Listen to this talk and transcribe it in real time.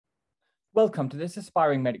Welcome to this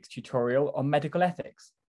Aspiring Medics tutorial on medical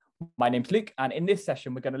ethics. My name's Luke, and in this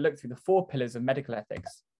session, we're going to look through the 4 pillars of medical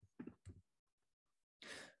ethics.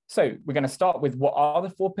 So we're going to start with what are the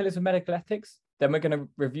 4 pillars of medical ethics. Then we're going to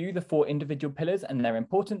review the 4 individual pillars and their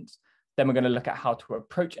importance. Then we're going to look at how to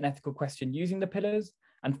approach an ethical question using the pillars.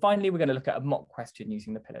 And finally, we're going to look at a mock question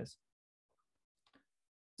using the pillars.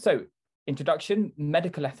 So, introduction,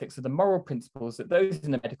 medical ethics are the moral principles that those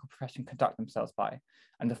in the medical profession conduct themselves by.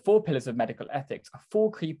 And the 4 pillars of medical ethics are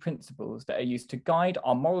 4 key principles that are used to guide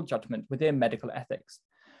our moral judgment within medical ethics.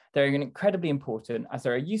 They're incredibly important as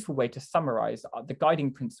they're a useful way to summarize the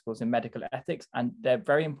guiding principles in medical ethics, and they're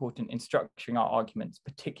very important in structuring our arguments,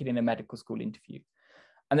 particularly in a medical school interview.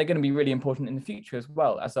 And they're going to be really important in the future as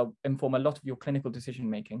well, as they'll inform a lot of your clinical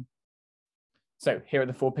decision-making. So here are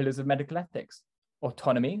the 4 pillars of medical ethics: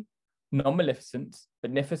 autonomy, non-maleficence,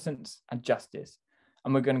 beneficence, and justice.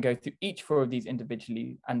 And we're going to go through each 4 of these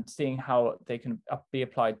individually and seeing how they can be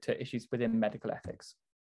applied to issues within medical ethics.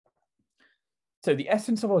 So the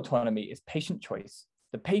essence of autonomy is patient choice.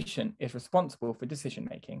 The patient is responsible for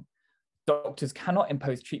decision-making. Doctors cannot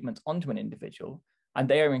impose treatment onto an individual, and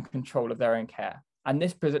they are in control of their own care. And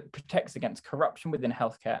this protects against corruption within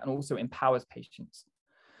healthcare and also empowers patients.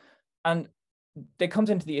 And there comes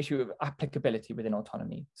into the issue of applicability within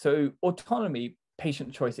autonomy. So autonomy,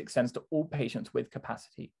 patient choice, extends to all patients with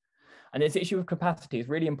capacity. And this issue of capacity is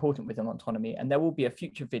really important within autonomy, and there will be a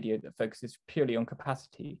future video that focuses purely on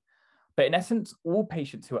capacity. But in essence, all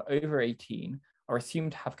patients who are over 18 are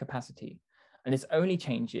assumed to have capacity. And this only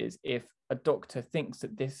changes if a doctor thinks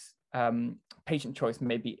that this patient choice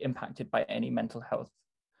may be impacted by any mental health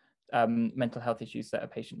issues that a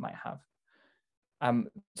patient might have.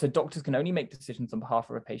 So doctors can only make decisions on behalf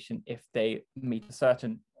of a patient if they meet a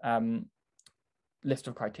certain list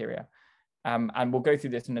of criteria. And we'll go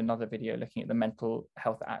through this in another video looking at the Mental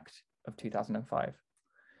Health Act of 2005.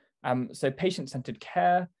 So patient-centered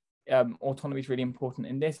care, autonomy is really important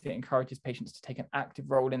in this. It encourages patients to take an active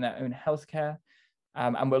role in their own healthcare.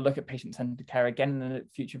 And we'll look at patient-centered care again in a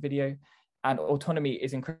future video. And autonomy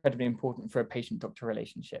is incredibly important for a patient-doctor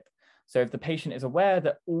relationship. So if the patient is aware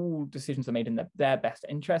that all decisions are made in their best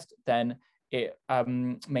interest, then it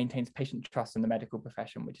maintains patient trust in the medical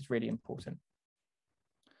profession, which is really important.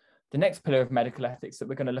 The next pillar of medical ethics that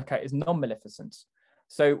we're going to look at is non-maleficence.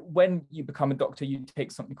 So when you become a doctor, you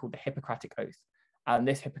take something called the Hippocratic Oath. And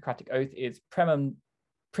this Hippocratic Oath is primum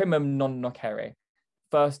non nocere,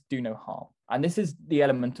 first do no harm. And this is the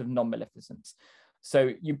element of non-maleficence.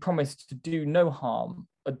 So you promise to do no harm,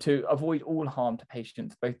 to avoid all harm to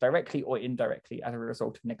patients, both directly or indirectly as a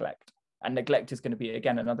result of neglect. And neglect is going to be,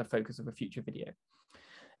 again, another focus of a future video.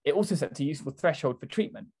 It also sets a useful threshold for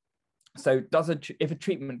treatment. So if a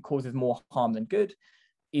treatment causes more harm than good,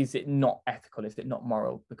 is it not ethical? Is it not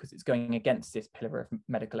moral? Because it's going against this pillar of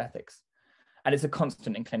medical ethics. And it's a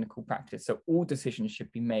constant in clinical practice. So all decisions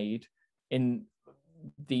should be made with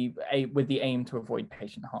the aim to avoid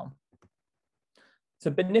patient harm.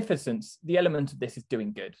 So beneficence, the element of this is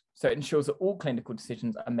doing good. So it ensures that all clinical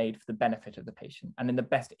decisions are made for the benefit of the patient and in the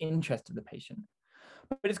best interest of the patient.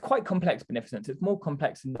 But it's quite complex beneficence. It's more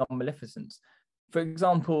complex than non-maleficence. For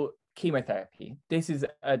example, chemotherapy. This is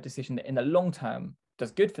a decision that in the long term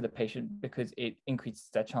does good for the patient because it increases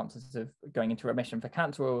their chances of going into remission for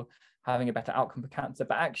cancer or having a better outcome for cancer.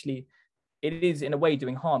 But actually, it is in a way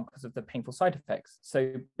doing harm because of the painful side effects.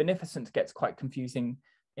 So beneficence gets quite confusing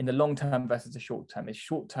in the long term versus the short term. Is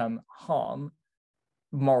short term harm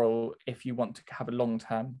moral if you want to have a long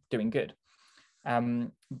term doing good?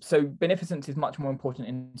 So beneficence is much more important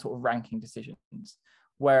in sort of ranking decisions,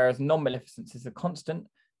 whereas non-maleficence is a constant.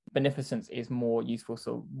 Beneficence is more useful.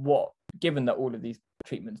 So given that all of these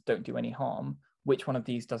treatments don't do any harm, which one of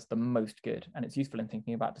these does the most good? And it's useful in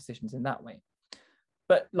thinking about decisions in that way.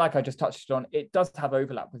 But like I just touched on, it does have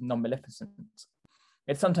overlap with non-maleficence.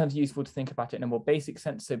 It's sometimes useful to think about it in a more basic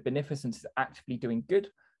sense. So beneficence is actively doing good,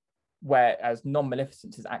 whereas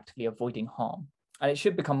non-maleficence is actively avoiding harm. And it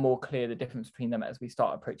should become more clear the difference between them as we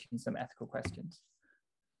start approaching some ethical questions.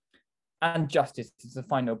 And justice is the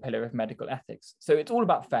final pillar of medical ethics. So it's all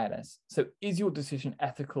about fairness. So is your decision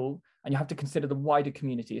ethical? And you have to consider the wider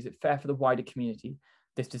community. Is it fair for the wider community,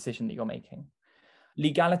 this decision that you're making?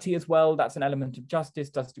 Legality as well, that's an element of justice.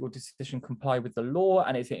 Does your decision comply with the law,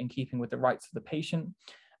 and is it in keeping with the rights of the patient?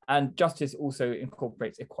 And justice also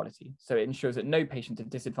incorporates equality. So it ensures that no patient is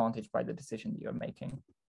disadvantaged by the decision that you're making.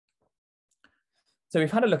 So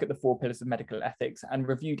we've had a look at the 4 pillars of medical ethics and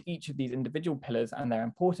reviewed each of these individual pillars and their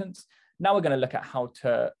importance. Now we're going to look at how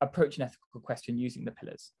to approach an ethical question using the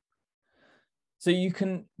pillars. So you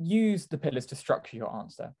can use the pillars to structure your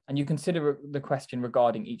answer, and you consider the question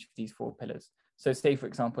regarding each of these 4 pillars. So say, for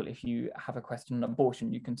example, if you have a question on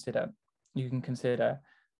abortion, you can consider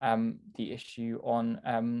the issue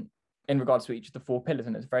on in regards to each of the 4 pillars,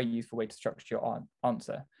 and it's a very useful way to structure your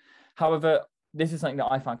answer. However, this is something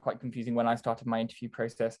that I found quite confusing when I started my interview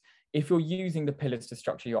process. If you're using the pillars to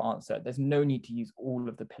structure your answer, there's no need to use all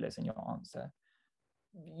of the pillars in your answer.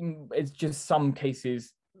 It's just some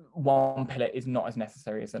cases, one pillar is not as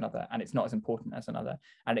necessary as another, and it's not as important as another.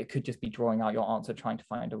 And it could just be drawing out your answer, trying to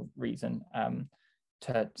find a reason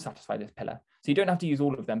to satisfy this pillar. So you don't have to use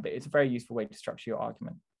all of them, but it's a very useful way to structure your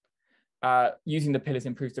argument. Using the pillars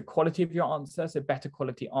improves the quality of your answer. So better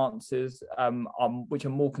quality answers, which are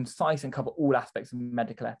more concise and cover all aspects of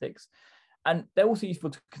medical ethics. And they're also useful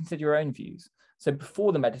to consider your own views. So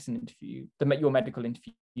before the medicine interview, your medical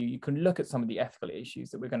interview, you can look at some of the ethical issues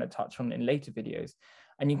that we're going to touch on in later videos.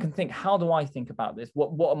 And you can think, how do I think about this?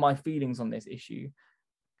 What are my feelings on this issue?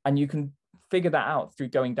 And you can figure that out through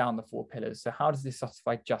going down the 4 pillars. So how does this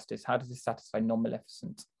satisfy justice? How does this satisfy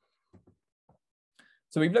non-maleficence?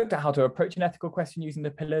 So we've looked at how to approach an ethical question using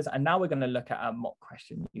the pillars, and now we're going to look at a mock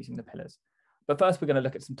question using the pillars. But first, we're going to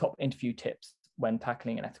look at some top interview tips when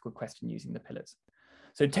tackling an ethical question using the pillars.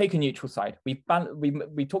 So take a neutral side. We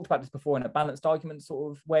talked about this before in a balanced argument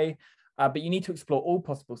sort of way, but you need to explore all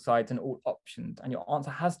possible sides and all options, and your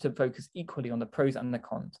answer has to focus equally on the pros and the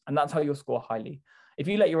cons, and that's how you'll score highly. If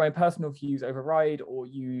you let your own personal views override, or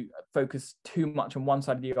you focus too much on one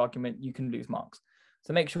side of the argument, you can lose marks.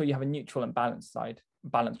 So make sure you have a neutral and balanced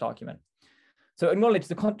argument. So acknowledge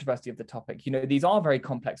the controversy of the topic. These are very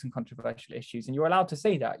complex and controversial issues, and you're allowed to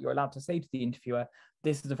say that. You're allowed to say to the interviewer,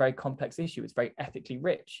 this is a very complex issue. It's very ethically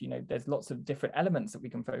rich. There's lots of different elements that we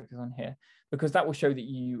can focus on here, because that will show that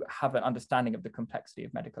you have an understanding of the complexity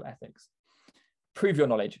of medical ethics. Prove your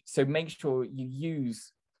knowledge. So make sure you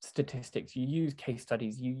use statistics, you use case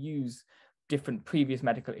studies, you use different previous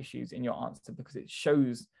medical issues in your answer, because it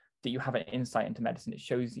shows that you have an insight into medicine. It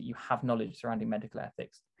shows that you have knowledge surrounding medical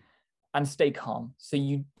ethics. And stay calm. So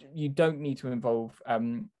you don't need to involve,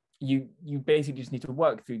 you basically just need to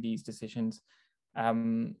work through these decisions,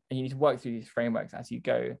 and you need to work through these frameworks as you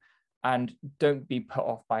go, and don't be put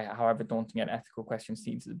off by however daunting an ethical question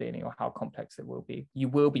seems at the beginning or how complex it will be. You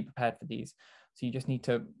will be prepared for these. So you just need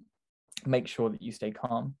to make sure that you stay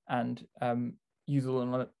calm and use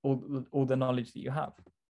all the knowledge that you have.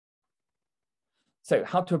 So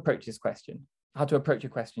how to approach this question, how to approach a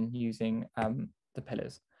question using the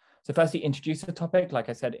pillars. So firstly, introduce the topic, like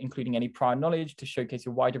I said, including any prior knowledge to showcase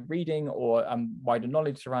your wider reading or wider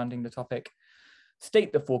knowledge surrounding the topic.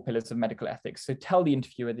 State the 4 pillars of medical ethics. So tell the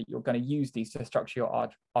interviewer that you're going to use these to structure your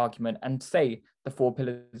argument, and say the 4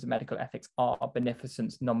 pillars of medical ethics are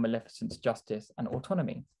beneficence, non-maleficence, justice, and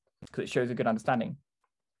autonomy, because it shows a good understanding.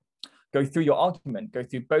 Go through your argument, go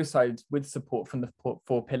through both sides with support from the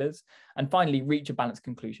 4 pillars, and finally reach a balanced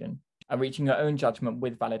conclusion, and reaching your own judgment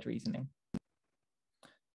with valid reasoning.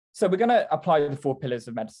 So we're going to apply the 4 pillars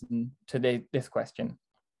of medicine to this question.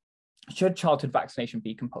 Should childhood vaccination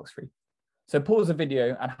be compulsory? So pause the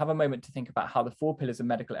video and have a moment to think about how the 4 pillars of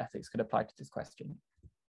medical ethics could apply to this question.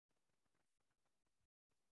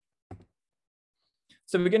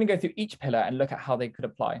 So we're going to go through each pillar and look at how they could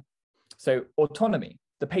apply. So autonomy.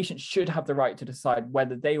 The patient should have the right to decide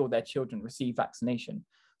whether they or their children receive vaccination.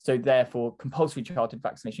 So therefore, compulsory childhood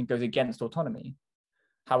vaccination goes against autonomy.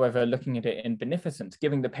 However, looking at it in beneficence,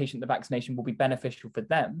 giving the patient the vaccination will be beneficial for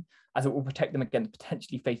them, as it will protect them against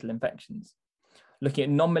potentially fatal infections. Looking at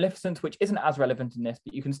non-maleficence, which isn't as relevant in this,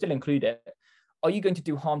 but you can still include it. Are you going to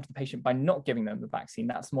do harm to the patient by not giving them the vaccine?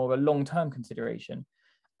 That's more of a long-term consideration.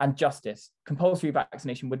 And justice. Compulsory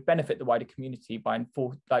vaccination would benefit the wider community by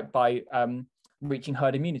reaching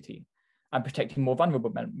herd immunity and protecting more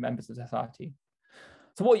vulnerable members of society.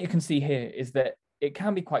 So what you can see here is that it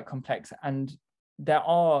can be quite complex, and there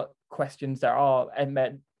are questions, there are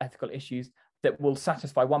ethical issues that will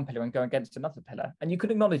satisfy one pillar and go against another pillar. And you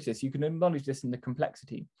can acknowledge this. You can acknowledge this in the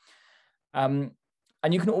complexity. And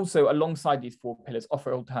you can also, alongside these 4 pillars,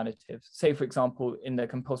 offer alternatives. Say, for example, in the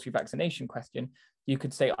compulsory vaccination question, you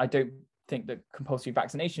could say, I don't think that compulsory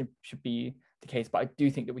vaccination should be the case, but I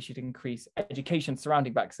do think that we should increase education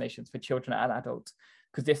surrounding vaccinations for children and adults,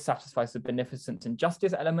 because this satisfies the beneficence and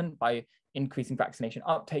justice element by increasing vaccination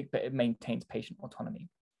uptake, but it maintains patient autonomy.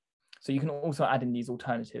 So you can also add in these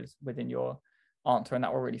alternatives within your answer, and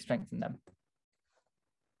that will really strengthen them.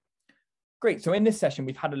 Great, so in this session,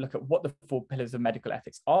 we've had a look at what the 4 pillars of medical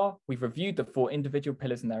ethics are. We've reviewed the 4 individual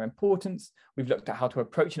pillars and their importance. We've looked at how to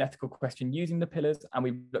approach an ethical question using the pillars, and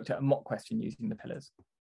we've looked at a mock question using the pillars.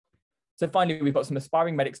 So finally, we've got some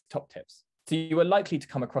aspiring medics top tips. So you are likely to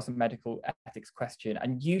come across a medical ethics question,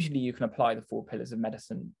 and usually you can apply the 4 pillars of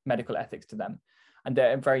medical ethics to them. And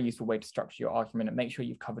they're a very useful way to structure your argument and make sure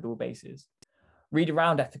you've covered all bases. Read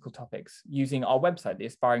around ethical topics using our website,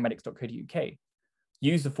 theaspiringmedics.co.uk.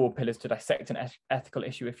 Use the 4 pillars to dissect an ethical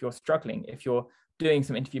issue if you're struggling. If you're doing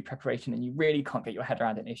some interview preparation and you really can't get your head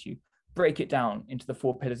around an issue, break it down into the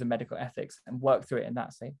 4 pillars of medical ethics and work through it in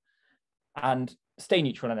that way. And stay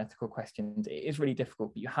neutral on ethical questions. It is really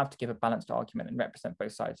difficult, but you have to give a balanced argument and represent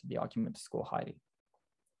both sides of the argument to score highly.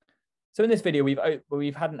 So in this video,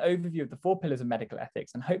 we've had an overview of the 4 pillars of medical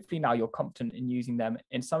ethics, and hopefully now you're confident in using them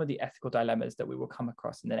in some of the ethical dilemmas that we will come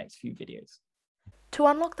across in the next few videos. To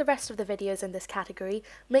unlock the rest of the videos in this category,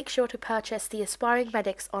 make sure to purchase the Aspiring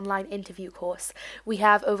Medics online interview course. We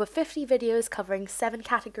have over 50 videos covering 7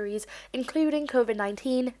 categories, including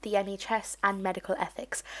COVID-19, the NHS, and medical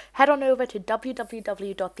ethics. Head on over to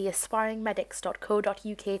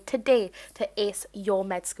www.theaspiringmedics.co.uk today to ace your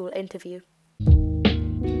med school interview.